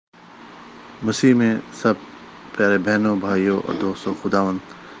مسیح میں سب پیارے بہنوں، بھائیوں اور دوستوں، خداوند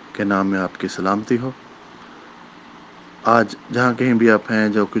کے نام میں آپ کی سلامتی ہو۔ آج جہاں کہیں بھی آپ ہیں،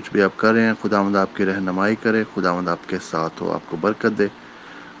 جو کچھ بھی آپ کر رہے ہیں، خداوند آپ کی رہنمائی کرے، خداوند آپ کے ساتھ ہو، آپ کو برکت دے۔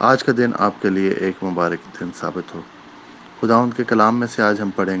 آج کا دن آپ کے لیے ایک مبارک دن ثابت ہو۔ خداوند کے کلام میں سے آج ہم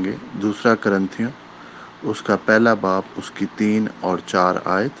پڑھیں گے 2 کرنتھیوں، اس کا پہلا باب، اس کی 3 اور 4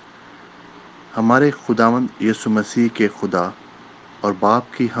 آیت۔ ہمارے خداوند یسوع مسیح کے خدا اور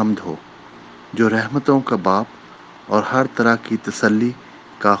باپ کی حمد ہو، جو رحمتوں کا باپ اور ہر طرح کی تسلی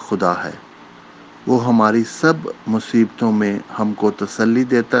کا خدا ہے۔ وہ ہماری سب مصیبتوں میں ہم کو تسلی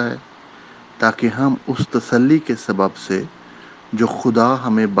دیتا ہے، تاکہ ہم اس تسلی کے سبب سے جو خدا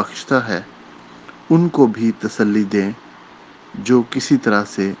ہمیں بخشتا ہے ان کو بھی تسلی دیں جو کسی طرح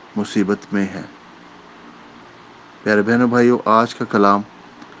سے مصیبت میں ہیں۔ پیارے بہنوں بھائیوں، آج کا کلام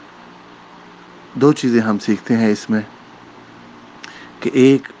 2 چیزیں ہم سیکھتے ہیں اس میں، کہ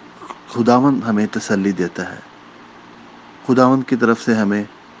ایک، خداوند ہمیں تسلی دیتا ہے۔ خداوند کی طرف سے ہمیں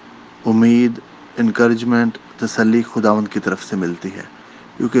امید، انکریجمنٹ، تسلی خداوند کی طرف سے ملتی ہے،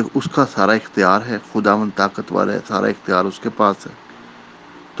 کیونکہ اس کا سارا اختیار ہے۔ خداوند طاقتور ہے، سارا اختیار اس کے پاس ہے۔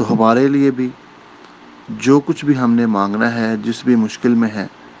 تو ہمارے لیے بھی جو کچھ بھی ہم نے مانگنا ہے، جس بھی مشکل میں ہے،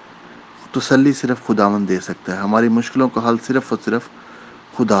 تسلی صرف خداوند دے سکتا ہے۔ ہماری مشکلوں کا حل صرف اور صرف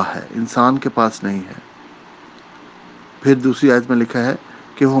خدا ہے، انسان کے پاس نہیں ہے۔ پھر دوسری آیت میں لکھا ہے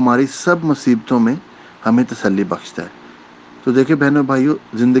کہ وہ ہماری سب مصیبتوں میں ہمیں تسلی بخشتا ہے۔ تو دیکھیں بہنوں بھائیوں،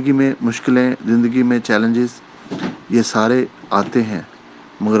 زندگی میں مشکلیں، زندگی میں چیلنجز، یہ سارے آتے ہیں،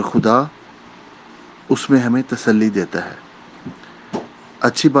 مگر خدا اس میں ہمیں تسلی دیتا ہے۔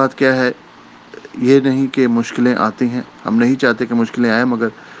 اچھی بات کیا ہے، یہ نہیں کہ مشکلیں آتی ہیں، ہم نہیں چاہتے کہ مشکلیں آئیں، مگر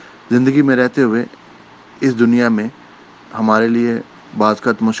زندگی میں رہتے ہوئے اس دنیا میں ہمارے لیے بعض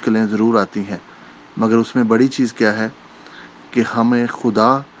اوقات مشکلیں ضرور آتی ہیں، مگر اس میں بڑی چیز کیا ہے کہ ہمیں خدا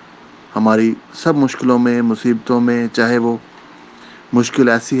ہماری سب مشکلوں میں، مصیبتوں میں، چاہے وہ مشکل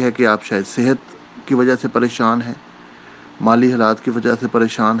ایسی ہے کہ آپ شاید صحت کی وجہ سے پریشان ہیں، مالی حالات کی وجہ سے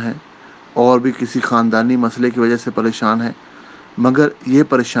پریشان ہیں، اور بھی کسی خاندانی مسئلے کی وجہ سے پریشان ہیں، مگر یہ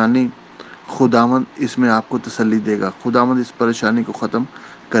پریشانی خداوند اس میں آپ کو تسلی دے گا۔ خداوند اس پریشانی کو ختم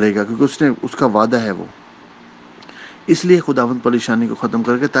کرے گا، کیونکہ اس کا وعدہ ہے وہ۔ اس لیے خداوند پریشانی کو ختم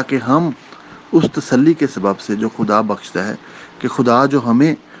کرے گا، تاکہ ہم اس تسلی کے سبب سے جو خدا بخشتا ہے، کہ خدا جو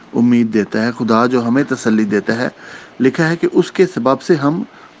ہمیں امید دیتا ہے، خدا جو ہمیں تسلی دیتا ہے، لکھا ہے کہ اس کے سبب سے ہم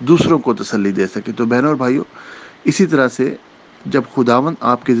دوسروں کو تسلی دے سکیں۔ تو بہنوں اور بھائیوں، اسی طرح سے جب خداوند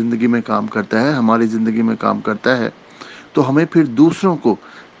آپ کی زندگی میں کام کرتا ہے، ہماری زندگی میں کام کرتا ہے، تو ہمیں پھر دوسروں کو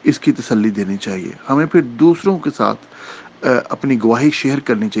اس کی تسلی دینی چاہیے۔ ہمیں پھر دوسروں کے ساتھ اپنی گواہی شیئر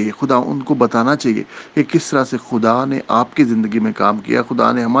کرنی چاہیے، خدا ان کو بتانا چاہیے کہ کس طرح سے خدا نے آپ کی زندگی میں کام کیا،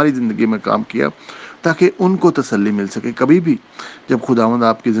 خدا نے ہماری زندگی میں کام کیا، تاکہ ان کو تسلی مل سکے۔ کبھی بھی جب خداوند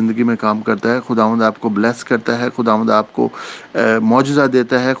آپ کی زندگی میں کام کرتا ہے، خداوند آپ کو بلیس کرتا ہے، خداوند آپ کو معجزہ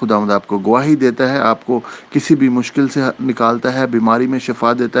دیتا ہے، خداوند آپ کو گواہی دیتا ہے، آپ کو کسی بھی مشکل سے نکالتا ہے، بیماری میں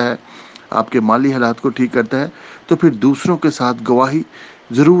شفا دیتا ہے، آپ کے مالی حالات کو ٹھیک کرتا ہے، تو پھر دوسروں کے ساتھ گواہی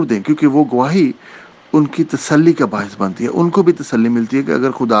ضرور دیں، کیونکہ وہ گواہی ان کی تسلی کا باعث بنتی ہے۔ ان کو بھی تسلی ملتی ہے کہ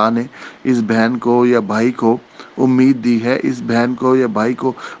اگر خدا نے اس بہن کو یا بھائی کو امید دی ہے، اس بہن کو یا بھائی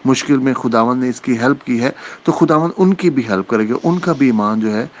کو مشکل میں خداوند نے اس کی ہیلپ کی ہے، تو خداوند ان کی بھی ہیلپ کرے گا، ان کا بھی ایمان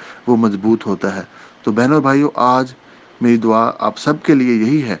جو ہے وہ مضبوط ہوتا ہے۔ تو بہنوں بھائیوں، آج میری دعا آپ سب کے لیے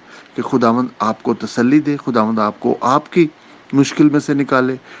یہی ہے کہ خداوند آپ کو تسلی دے، خداوند آپ کو آپ کی مشکل میں سے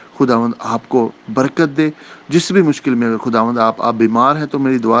نکالے، خداوند آپ کو برکت دے۔ جس بھی مشکل میں، اگر خداوند آپ بیمار ہیں تو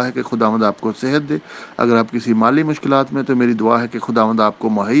میری دعا ہے کہ خداوند آپ کو صحت دے۔ اگر آپ کسی مالی مشکلات میں، تو میری دعا ہے کہ خداوند آپ کو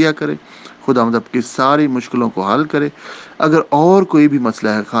مہیا کرے، خداوند آپ کی ساری مشکلوں کو حل کرے۔ اگر اور کوئی بھی مسئلہ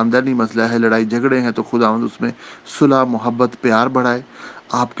ہے، خاندانی مسئلہ ہے، لڑائی جھگڑے ہیں، تو خداوند اس میں صلح، محبت، پیار بڑھائے،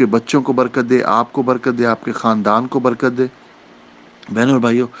 آپ کے بچوں کو برکت دے، آپ کو برکت دے، آپ کے خاندان کو برکت دے۔ بہنوں اور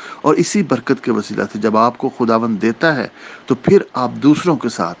بھائیوں، اور اسی برکت کے وسیلہ سے جب آپ کو خداوند دیتا ہے، تو پھر آپ دوسروں کے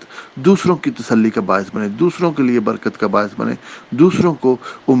ساتھ دوسروں کی تسلی کا باعث بنے، دوسروں کے لیے برکت کا باعث بنے، دوسروں کو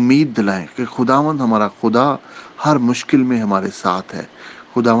امید دلائیں کہ خداوند، ہمارا خدا ہر مشکل میں ہمارے ساتھ ہے۔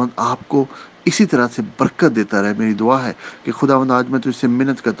 خداوند آپ کو اسی طرح سے برکت دیتا رہے۔ میری دعا ہے کہ خداوند، آج میں تجھ سے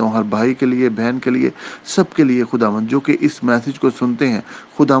منت کرتا ہوں، ہر بھائی کے لیے، بہن کے لیے، سب کے لیے، خداوند جو کہ اس میسج کو سنتے ہیں،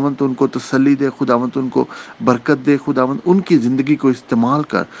 خداوند تو ان کو تسلی دے، خداوند ان کو برکت دے، خداوند ان کی زندگی کو استعمال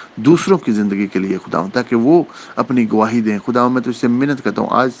کر دوسروں کی زندگی کے لیے، خداوند، تاکہ وہ اپنی گواہی دیں۔ خداوند میں تجھ سے منت کرتا ہوں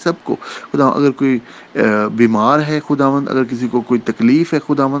آج سب کو، خداوند اگر کوئی بیمار ہے، خداوند اگر کسی کو کوئی تکلیف ہے،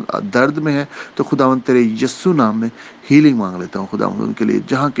 خداوند درد میں ہے، تو خداوند تیرے یسوع نام میں ہیلنگ مانگ لیتا ہوں، خداوند ان کے لیے،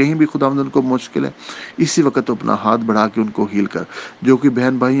 جہاں کہیں بھی خداوند ان کو مشکل ہے، اسی وقت تو اپنا ہاتھ بڑھا کے ان کو ہیل کر۔ جو کہ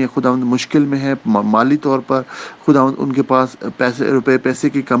بہن بھائی ہیں، خداوند مشکل میں ہے، مالی طور پر، خداوند ان کے پاس پیسے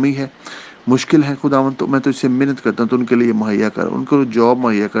کی کمی ہے، مشکل ہے خداوند، تو میں تو اس سے منت کرتا ہوں تو ان کے لیے مہیا کر، ان کو جاب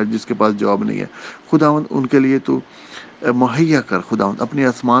مہیا کر جس کے پاس جاب نہیں ہے خداوند، ان کے لیے تو مہیا کر خداوند، اپنی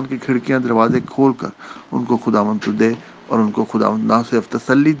آسمان کی کھڑکیاں دروازے کھول کر ان کو خداوند تو دے، اور ان کو خداوند نہ صرف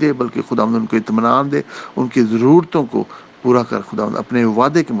تسلی دے بلکہ خداوند ان کو اطمینان دے، ان کی ضرورتوں کو پورا کر خداوند، اپنے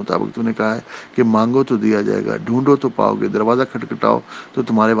وعدے کے مطابق تو نے کہا ہے کہ مانگو تو دیا جائے گا، ڈھونڈو تو پاؤ گے، دروازہ کھٹکھٹاؤ تو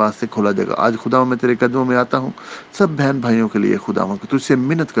تمہارے واسطے کھولا جائے گا۔ آج خداوند میں تیرے قدموں میں آتا ہوں سب بہن بھائیوں کے لیے خداوند، کہ تجھ سے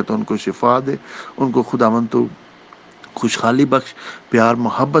منت کرتا ہوں ان کو شفا دے، ان کو خداوند تو خوشحالی بخش، پیار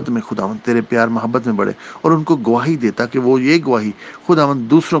محبت میں خداوند تیرے پیار محبت میں بڑھے، اور ان کو گواہی دے تاکہ وہ یہ گواہی خداوند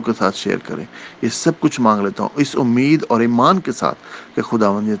دوسروں کے ساتھ شیئر کریں۔ یہ سب کچھ مانگ لیتا ہوں اس امید اور ایمان کے ساتھ کہ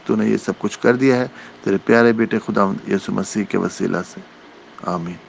خداوند یہ تو نے یہ سب کچھ کر دیا ہے، تیرے پیارے بیٹے خداوند یسوع مسیح کے وسیلہ سے، آمین۔